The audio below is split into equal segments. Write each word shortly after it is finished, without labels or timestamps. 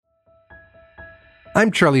I'm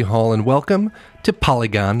Charlie Hall, and welcome to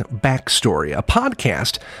Polygon Backstory, a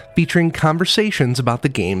podcast featuring conversations about the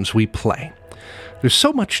games we play. There's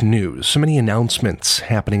so much news, so many announcements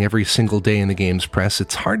happening every single day in the games press,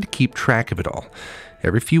 it's hard to keep track of it all.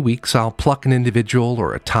 Every few weeks, I'll pluck an individual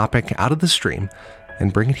or a topic out of the stream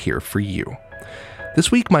and bring it here for you. This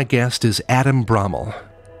week, my guest is Adam Brommel,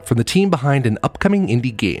 from the team behind an upcoming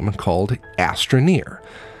indie game called Astroneer.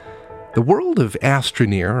 The world of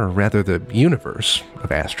Astroneer, or rather the universe of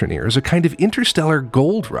Astroneer, is a kind of interstellar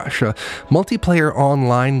gold rush, a multiplayer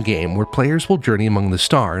online game where players will journey among the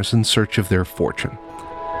stars in search of their fortune.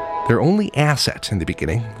 Their only asset in the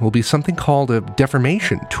beginning will be something called a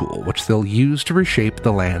deformation tool, which they'll use to reshape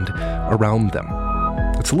the land around them.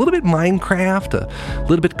 It's a little bit Minecraft, a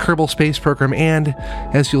little bit Kerbal Space Program, and,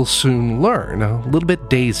 as you'll soon learn, a little bit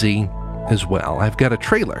Daisy as well. I've got a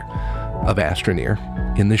trailer of Astroneer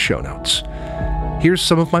in the show notes. Here's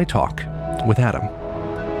some of my talk with Adam.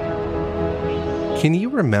 Can you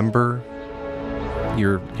remember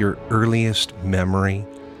your earliest memory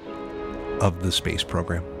of the space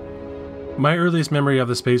program? My earliest memory of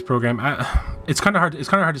the space program, it's kind of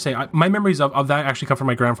hard to say. My memories of that actually come from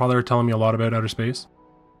my grandfather telling me a lot about outer space.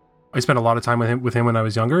 I spent a lot of time with him when I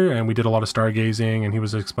was younger, and we did a lot of stargazing, and he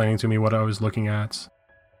was explaining to me what I was looking at.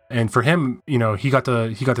 And for him, you know, he got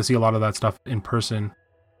to see a lot of that stuff in person,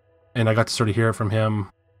 and I got to sort of hear it from him.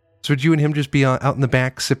 So did you and him just be out in the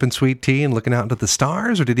back sipping sweet tea and looking out into the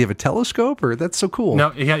stars, or did he have a telescope? Or that's so cool. No,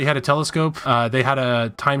 he had a telescope. They had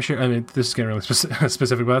a timeshare. I mean, this is getting really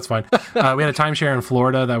specific, but that's fine. We had a timeshare in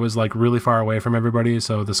Florida that was like really far away from everybody,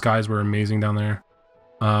 so the skies were amazing down there.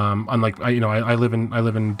 Unlike I live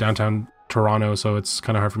in downtown Toronto, so it's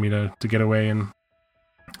kind of hard for me to get away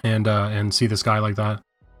and see the sky like that.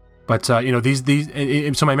 But so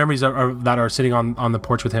my memories are sitting on the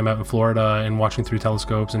porch with him out in Florida and watching through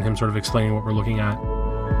telescopes and him sort of explaining what we're looking at.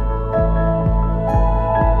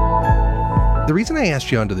 The reason I asked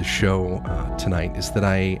you onto the show tonight is that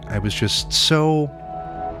I was so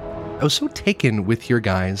taken with your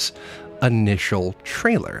guys' initial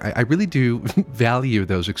trailer. I really do value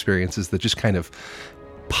those experiences that just kind of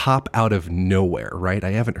pop out of nowhere, right?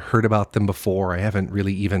 I haven't heard about them before. I haven't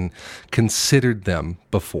really even considered them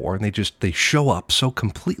before. And they show up so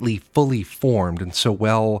completely fully formed and so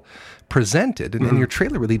well presented. And then your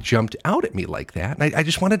trailer really jumped out at me like that. And I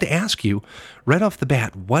just wanted to ask you right off the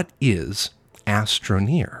bat, what is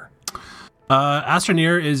Astroneer?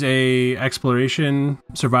 Astroneer is a exploration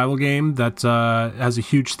survival game that has a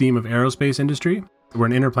huge theme of aerospace industry. We're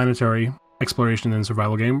an interplanetary exploration and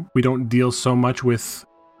survival game. We don't deal so much with,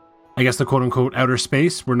 I guess, the quote-unquote outer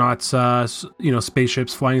space. We're not,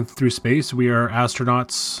 spaceships flying through space. We are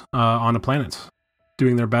astronauts on a planet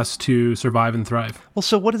doing their best to survive and thrive. Well,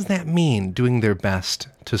 so what does that mean, doing their best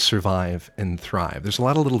to survive and thrive? There's a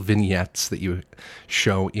lot of little vignettes that you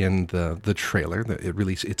show in the trailer.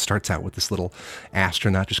 It starts out with this little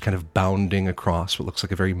astronaut just kind of bounding across what looks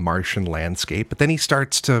like a very Martian landscape, but then he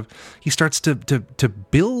starts to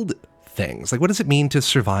build things. Like, what does it mean to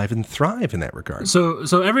survive and thrive in that regard? So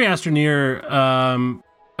every Astroneer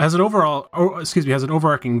has an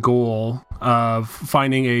overarching goal of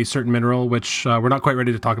finding a certain mineral, which we're not quite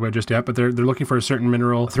ready to talk about just yet, but they're looking for a certain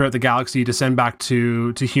mineral throughout the galaxy to send back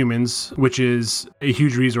to humans, which is a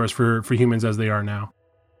huge resource for humans as they are now.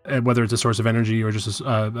 Whether it's a source of energy or just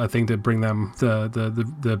a thing to bring them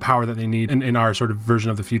the power that they need in our sort of version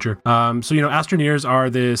of the future. Astroneers are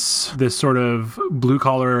this sort of blue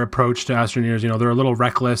collar approach to Astroneers. They're a little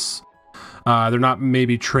reckless. They're not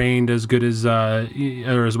maybe trained as good as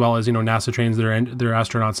or as well as NASA trains their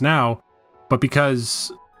astronauts now, but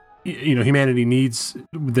because humanity needs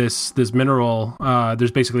this mineral, there's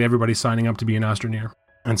basically everybody signing up to be an Astroneer.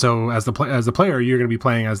 And so as the player, you're going to be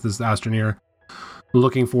playing as this Astroneer,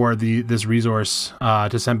 looking for this resource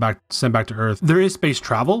to send back to Earth. There is space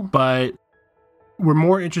travel, but we're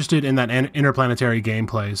more interested in that interplanetary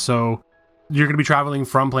gameplay. So you're going to be traveling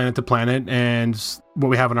from planet to planet, and what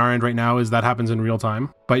we have on our end right now is that happens in real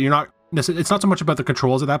time. But it's not so much about the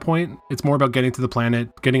controls at that point. It's more about getting to the planet,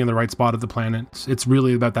 getting in the right spot of the planet. It's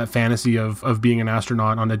really about that fantasy of being an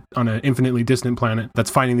astronaut on an infinitely distant planet that's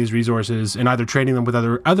finding these resources and either trading them with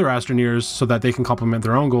other Astroneers so that they can complement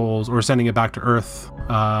their own goals, or sending it back to Earth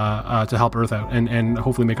to help Earth out and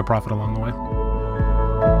hopefully make a profit along the way.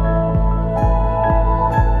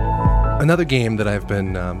 Another game that I've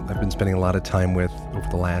been spending a lot of time with over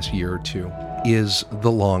the last year or two is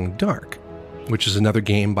The Long Dark, which is another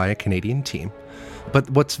game by a Canadian team. But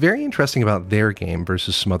what's very interesting about their game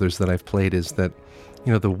versus some others that I've played is that,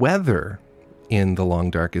 the weather in The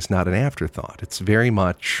Long Dark is not an afterthought. It's very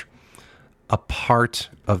much a part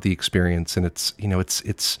of the experience, and it's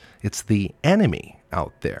the enemy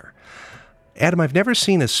out there. Adam, I've never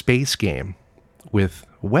seen a space game with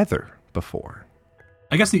weather before.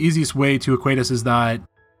 I guess the easiest way to equate us is that,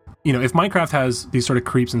 if Minecraft has these sort of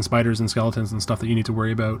creeps and spiders and skeletons and stuff that you need to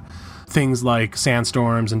worry about, things like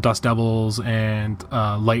sandstorms and dust devils and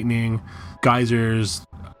lightning, geysers,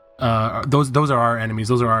 those are our enemies.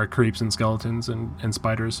 Those are our creeps and skeletons and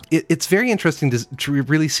spiders. It's very interesting to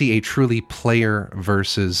really see a truly player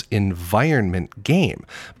versus environment game.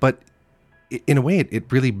 But in a way,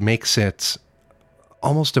 it really makes it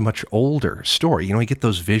almost a much older story. You get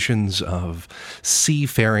those visions of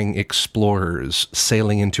seafaring explorers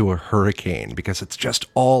sailing into a hurricane because it's just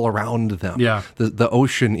all around them. Yeah. The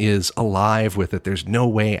ocean is alive with it. There's no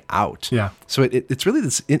way out. Yeah. So it's really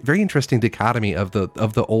this very interesting dichotomy of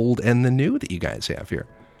the old and the new that you guys have here.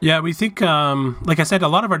 Yeah, we think, like I said, a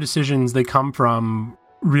lot of our decisions, they come from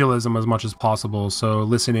realism as much as possible. So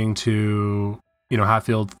listening to,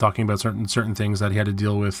 Hatfield talking about certain things that he had to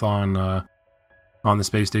deal with on the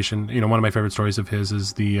space station. One of my favorite stories of his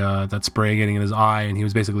is that spray getting in his eye, and he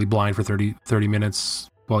was basically blind for 30 minutes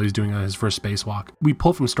while he was doing his first spacewalk. We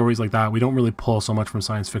pull from stories like that. We don't really pull so much from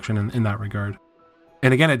science fiction in that regard.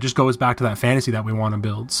 And again, it just goes back to that fantasy that we want to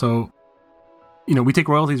build. So, we take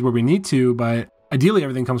royalties where we need to, but ideally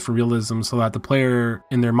everything comes from realism so that the player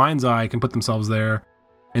in their mind's eye can put themselves there.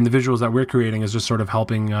 And the visuals that we're creating is just sort of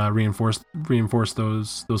helping reinforce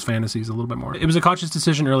those fantasies a little bit more. It was a conscious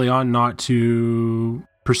decision early on not to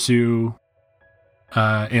pursue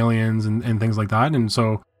aliens and things like that. And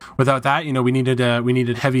so without that, we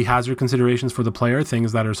needed heavy hazard considerations for the player,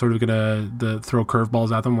 things that are sort of gonna throw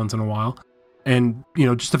curveballs at them once in a while. And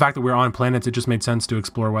just the fact that we're on planets, it just made sense to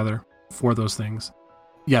explore weather for those things.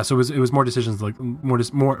 Yeah, so it was more decisions, like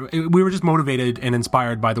we were just motivated and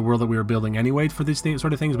inspired by the world that we were building anyway for these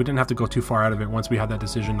sort of things. We didn't have to go too far out of it once we had that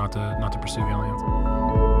decision not to pursue aliens.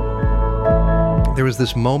 There was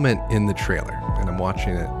this moment in the trailer, and I'm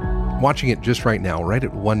watching it just right now, right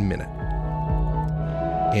at 1 minute.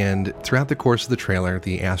 And throughout the course of the trailer,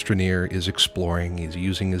 the Astroneer is exploring. He's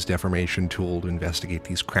using his deformation tool to investigate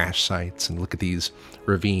these crash sites and look at these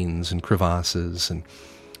ravines and crevasses and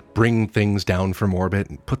bring things down from orbit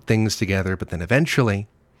and put things together. But then eventually,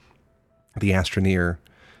 the Astroneer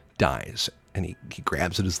dies, and he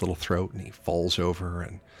grabs at his little throat and he falls over.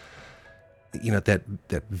 And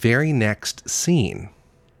that very next scene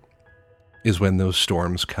is when those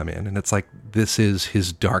storms come in, and it's like this is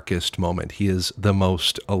his darkest moment. He is the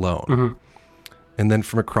most alone. Mm-hmm. And then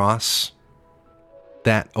from across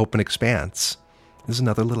that open expanse is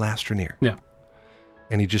another little Astroneer. Yeah.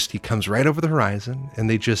 And he comes right over the horizon, and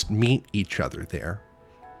they just meet each other there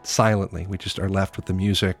silently. We just are left with the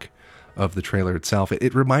music of the trailer itself.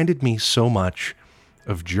 It reminded me so much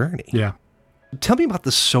of Journey. Yeah. Tell me about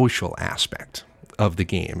the social aspect of the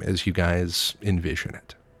game as you guys envision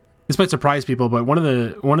it. This might surprise people, but one of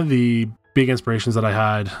the big inspirations that I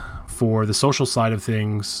had for the social side of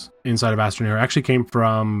things inside of Astroneer actually came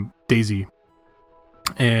from DayZ.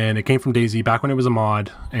 And it came from DayZ back when it was a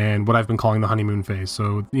mod, and what I've been calling the honeymoon phase.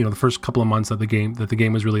 So, the first couple of months that the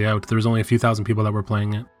game was really out, there was only a few thousand people that were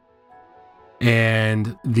playing it.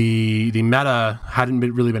 And the meta hadn't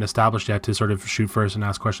really been established yet to sort of shoot first and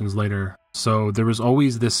ask questions later. So there was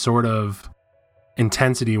always this sort of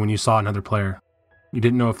intensity when you saw another player. You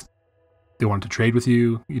didn't know if they wanted to trade with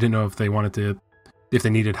you. You didn't know if they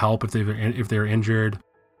needed help, if they were injured.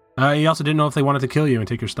 You also didn't know if they wanted to kill you and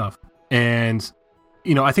take your stuff. And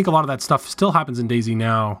I think a lot of that stuff still happens in DayZ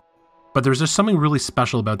now, but there's just something really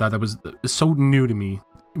special about that was so new to me,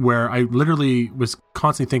 where I literally was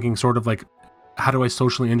constantly thinking sort of like, how do I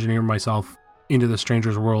socially engineer myself into the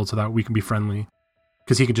stranger's world so that we can be friendly?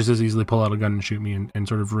 Because he could just as easily pull out a gun and shoot me and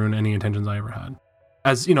sort of ruin any intentions I ever had.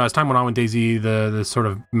 As time went on with DayZ, the sort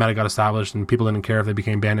of meta got established, and people didn't care if they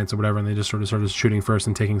became bandits or whatever, and they just sort of shooting first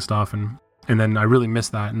and taking stuff, and then I really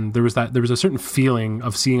missed that. And there was a certain feeling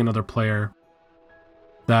of seeing another player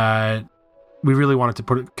that we really wanted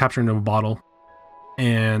to capture into a bottle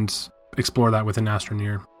and explore that within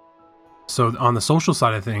Astroneer. So on the social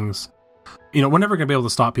side of things, we're never going to be able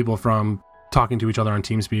to stop people from talking to each other on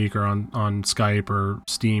TeamSpeak or on Skype or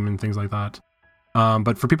Steam and things like that.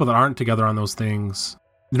 But for people that aren't together on those things,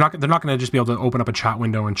 they're not going to just be able to open up a chat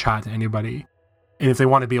window and chat to anybody. And if they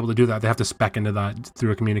want to be able to do that, they have to spec into that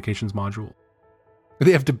through a communications module.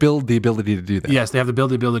 They have to build the ability to do that. Yes, they have to build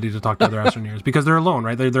the ability to talk to other Astroneers because they're alone,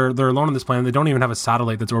 right? They're alone on this planet. They don't even have a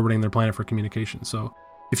satellite that's orbiting their planet for communication. So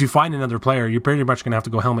if you find another player, you're pretty much going to have to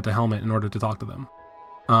go helmet to helmet in order to talk to them.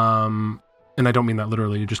 And I don't mean that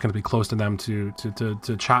literally. You're just going to be close to them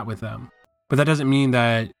to chat with them. But that doesn't mean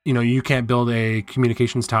that, you can't build a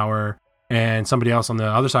communications tower and somebody else on the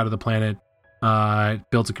other side of the planet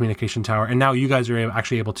builds a communication tower. And now you guys are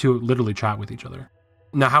actually able to literally chat with each other.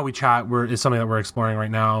 Now, how we chat is something that we're exploring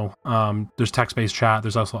right now. There's text-based chat.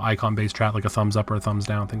 There's also icon-based chat, like a thumbs up or a thumbs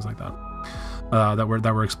down, things like that, that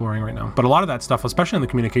we're exploring right now. But a lot of that stuff, especially on the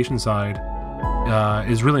communication side,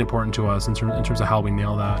 is really important to us in terms of how we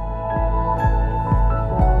nail that.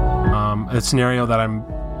 A scenario that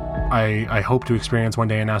I hope to experience one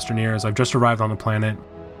day in Astroneer is I've just arrived on the planet.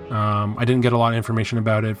 I didn't get a lot of information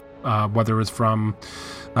about it, whether it was from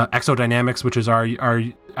Exodynamics, which is our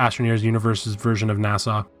Astroneer's universe's version of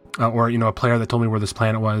NASA, or a player that told me where this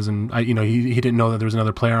planet was, and he didn't know that there was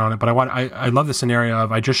another player on it. But I love the scenario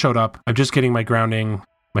of I just showed up, I'm just getting my grounding,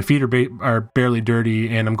 my feet are barely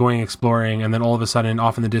dirty, and I'm going exploring, and then all of a sudden,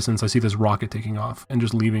 off in the distance, I see this rocket taking off and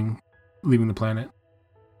just leaving the planet.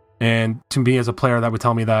 And to me, as a player, that would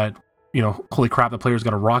tell me that holy crap, the player's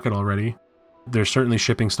got a rocket already. They're certainly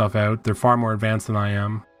shipping stuff out. They're far more advanced than I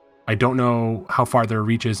am. I don't know how far their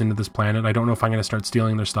reach is into this planet. I don't know if I'm going to start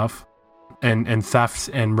stealing their stuff. And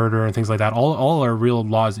theft and murder and things like that. All are real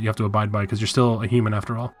laws that you have to abide by because you're still a human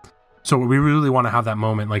after all. So we really want to have that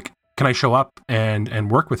moment. Like, can I show up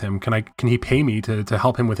and work with him? Can he pay me to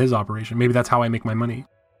help him with his operation? Maybe that's how I make my money.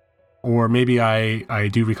 Or maybe I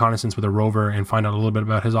do reconnaissance with a rover and find out a little bit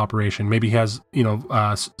about his operation. Maybe he has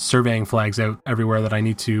surveying flags out everywhere that I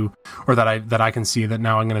need to, or that I can see, that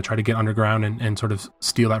now I'm going to try to get underground and sort of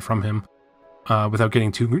steal that from him without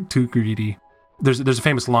getting too greedy. There's a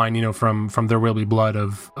famous line from There Will Be Blood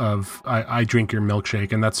of I drink your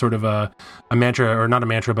milkshake, and that's sort of a mantra, or not a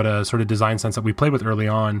mantra, but a sort of design sense that we played with early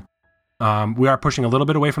on. We are pushing a little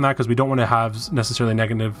bit away from that because we don't want to have necessarily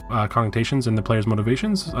negative connotations in the player's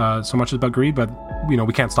motivations so much as about greed, but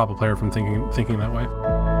we can't stop a player from thinking that way.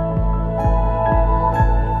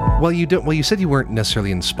 Well, you said you weren't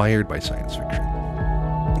necessarily inspired by science fiction.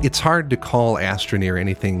 It's hard to call Astroneer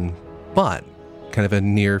anything but kind of a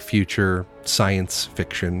near future science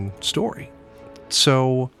fiction story.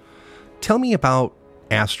 So tell me about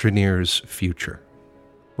Astroneer's future.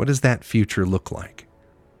 What does that future look like?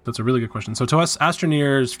 That's a really good question. So to us,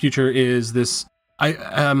 Astroneer's future is this.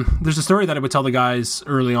 There's a story that I would tell the guys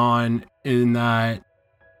early on, in that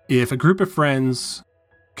if a group of friends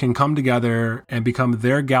can come together and become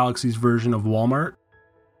their galaxy's version of Walmart,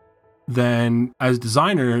 then as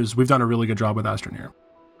designers, we've done a really good job with Astroneer.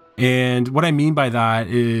 And what I mean by that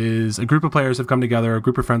is a group of players have come together, a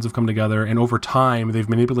group of friends have come together, and over time, they've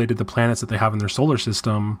manipulated the planets that they have in their solar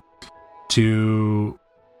system to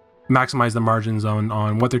maximize the margins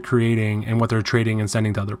on what they're creating and what they're trading and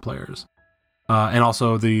sending to other players, and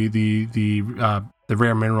also the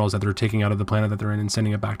rare minerals that they're taking out of the planet that they're in and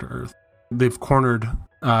sending it back to Earth. They've cornered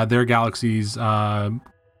their galaxy's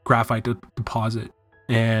graphite deposit,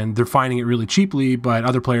 and they're finding it really cheaply, but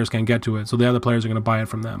other players can't get to it, so the other players are going to buy it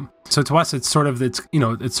from them. So to us, it's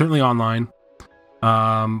certainly online.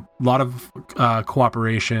 Lot of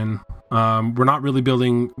cooperation. We're not really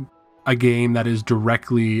building a game that is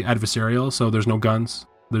directly adversarial, so there's no guns,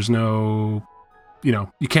 there's no,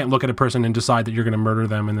 you can't look at a person and decide that you're going to murder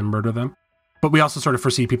them and then murder them. But we also sort of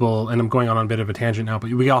foresee people, and I'm going on a bit of a tangent now, but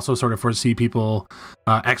we also sort of foresee people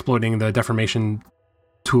exploiting the deformation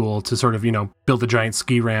tool to sort of, build a giant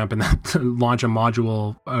ski ramp and launch a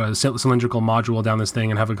module, cylindrical module down this thing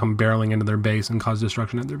and have it come barreling into their base and cause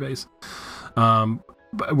destruction at their base.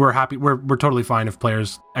 But we're happy. We're totally fine if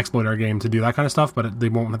players exploit our game to do that kind of stuff, but they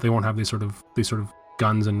won't have these sort of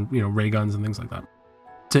guns and ray guns and things like that.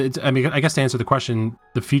 I guess to answer the question,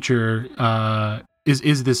 the future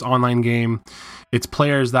is this online game. It's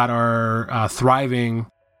players that are thriving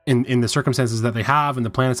in the circumstances that they have and the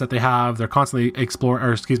planets that they have. They're constantly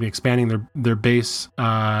expanding their base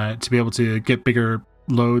to be able to get bigger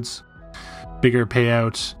loads, bigger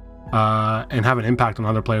payouts, and have an impact on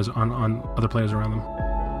other players on other players around them.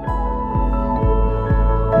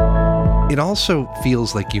 It also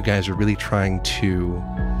feels like you guys are really trying to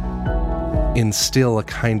instill a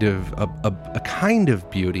kind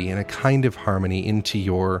of beauty and a kind of harmony into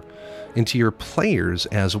your players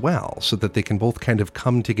as well, so that they can both kind of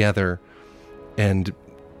come together and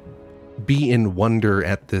be in wonder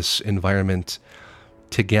at this environment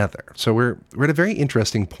together. So we're at a very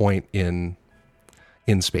interesting point in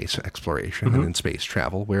space exploration and in space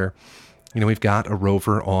travel, where we've got a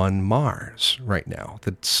rover on Mars right now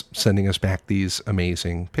that's sending us back these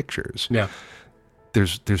amazing pictures. Yeah.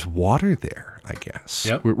 There's water there, I guess.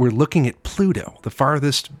 Yep. We're looking at Pluto, the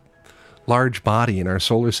farthest large body in our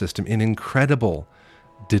solar system, in incredible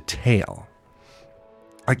detail.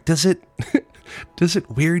 Like, does it Does it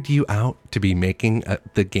weird you out to be making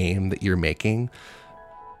the game that you're making?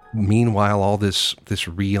 Meanwhile, all this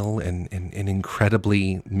real and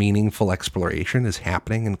incredibly meaningful exploration is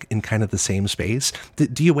happening in kind of the same space.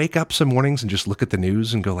 Do you wake up some mornings and just look at the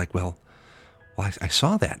news and go like, well, I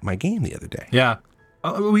saw that in my game the other day? Yeah,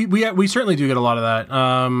 we certainly do get a lot of that.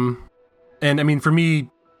 And I mean, for me,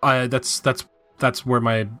 that's where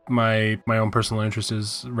my own personal interest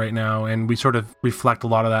is right now, and we sort of reflect a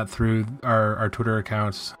lot of that through our Twitter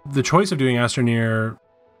accounts. The choice of doing Astroneer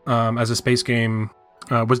as a space game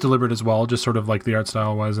was deliberate as well, just sort of like the art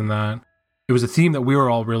style was, in that it was a theme that we were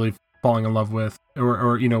all really falling in love with,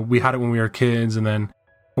 or we had it when we were kids, and then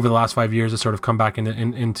over the last 5 years, it's sort of come back into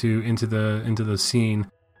the scene.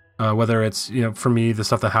 Whether it's for me the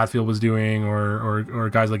stuff that Hatfield was doing, or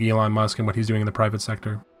guys like Elon Musk and what he's doing in the private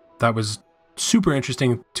sector, that was super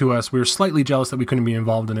interesting to us. We were slightly jealous that we couldn't be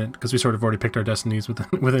involved in it because we sort of already picked our destinies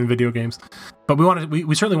within video games, but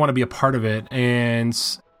we certainly want to be a part of it. And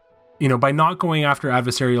by not going after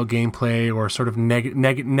adversarial gameplay or sort of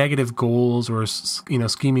negative goals or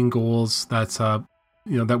scheming goals that's that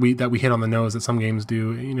we hit on the nose that some games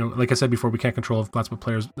do. Like I said before, we can't control if that's what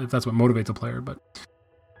motivates a player, but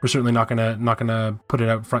we're certainly not gonna put it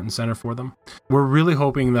out front and center for them. We're really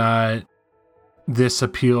hoping that this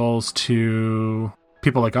appeals to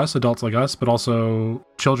people like us, adults like us, but also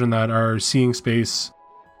children that are seeing space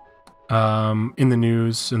in the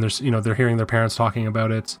news, and they're hearing their parents talking about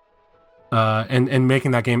it. And making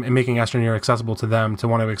that game and making Astroneer accessible to them to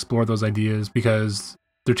want to explore those ideas, because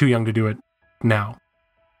they're too young to do it now,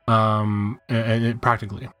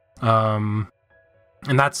 practically. And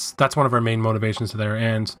that's one of our main motivations there.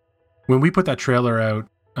 And when we put that trailer out,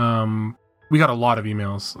 we got a lot of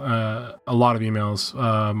emails,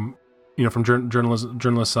 from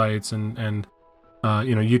journalist sites and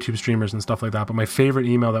YouTube streamers and stuff like that. But my favorite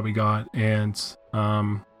email that we got, and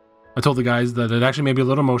I told the guys that it actually made me a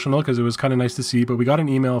little emotional because it was kind of nice to see, but we got an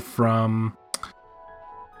email from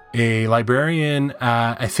a librarian,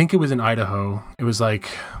 I think it was in Idaho. It was like,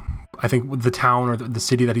 I think the town or the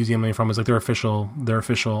city that he's emailing from was like their official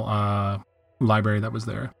library that was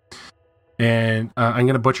there. And I'm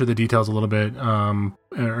going to butcher the details a little bit,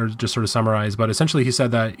 or just sort of summarize, but essentially he said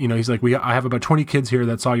that, he's like, I have about 20 kids here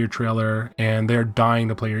that saw your trailer and they're dying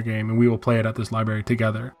to play your game, and we will play it at this library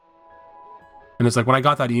together. And it's like, when I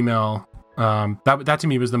got that email, that to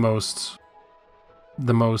me was the most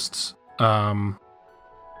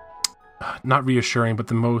not reassuring, but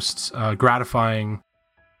the most gratifying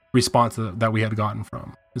response that we had gotten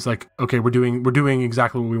from. It's like, okay, we're doing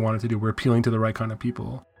exactly what we wanted to do. We're appealing to the right kind of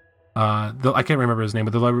people. I can't remember his name,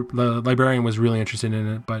 but the librarian was really interested in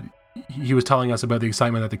it. But he was telling us about the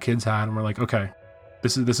excitement that the kids had, and we're like, okay,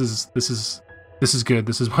 this is good.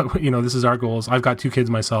 This is what this is our goals. I've got 2 kids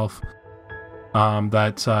myself. My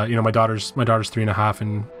daughter's 3.5,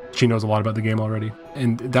 and she knows a lot about the game already.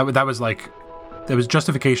 And that was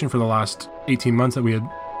justification for the last 18 months that we had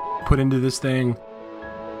put into this thing,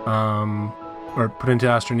 or put into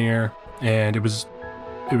Astroneer, and it was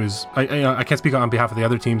I can't speak on behalf of the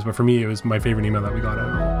other teams, but for me it was my favorite email that we got out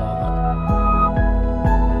of all of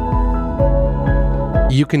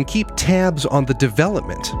that. You can keep tabs on the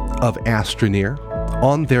development of Astroneer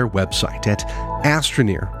on their website at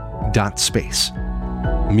astroneer.space.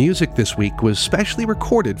 Music this week was specially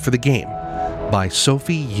recorded for the game by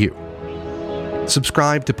Sophie Yu.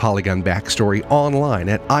 Subscribe to Polygon Backstory online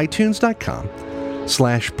at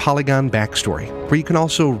itunes.com/Polygon Backstory, where you can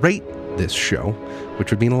also rate this show,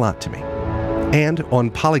 which would mean a lot to me, and on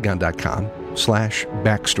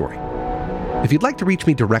polygon.com/backstory. If you'd like to reach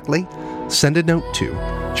me directly, send a note to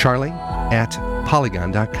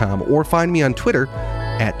charlie@polygon.com or find me on Twitter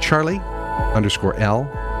at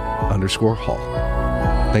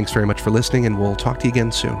Charlie_L_Hall. Thanks very much for listening, and we'll talk to you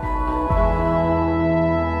again soon.